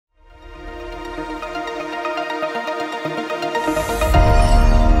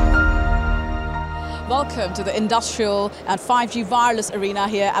welcome to the Industrial and 5G Wireless Arena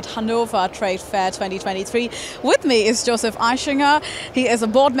here at Hanover Trade Fair 2023. With me is Josef Eichinger. He is a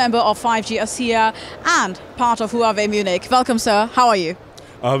board member of 5G-ACIA and part of Huawei Munich. Welcome, sir. How are you?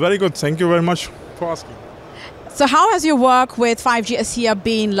 Very good. Thank you very much for asking. So how has your work with 5G-ACIA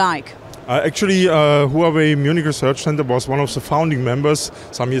been like? Actually, Huawei Munich Research Center was one of the founding members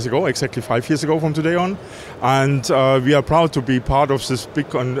some years ago, exactly 5 years ago from today on. And we are proud to be part of this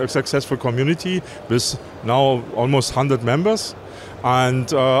big and successful community with now almost 100 members.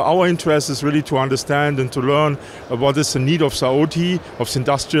 And our interest is really to understand and to learn what is the need of the OT, of the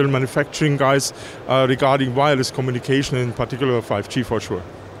industrial manufacturing guys regarding wireless communication, in particular 5G for sure.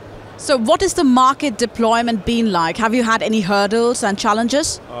 So what is the market deployment been like? Have you had any hurdles and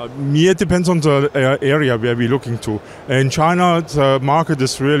challenges? It depends on the area where we're looking to. In China, the market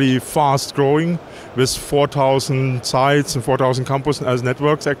is really fast growing with 4,000 sites and 4,000 campus as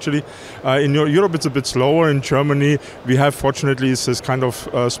networks actually. In Europe, it's a bit slower. In Germany, we have fortunately this kind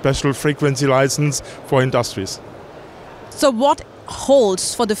of special frequency license for industries. So what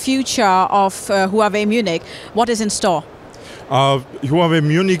holds for the future of Huawei Munich? What is in store? Huawei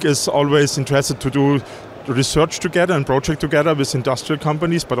Munich is always interested to do research together and project together with industrial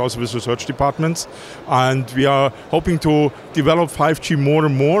companies, but also with research departments. And we are hoping to develop 5G more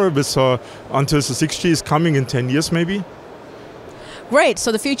and more with, until the 6G is coming in 10 years maybe. Great,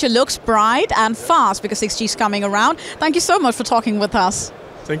 so the future looks bright and fast because 6G is coming around. Thank you so much for talking with us.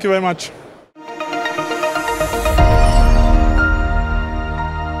 Thank you very much.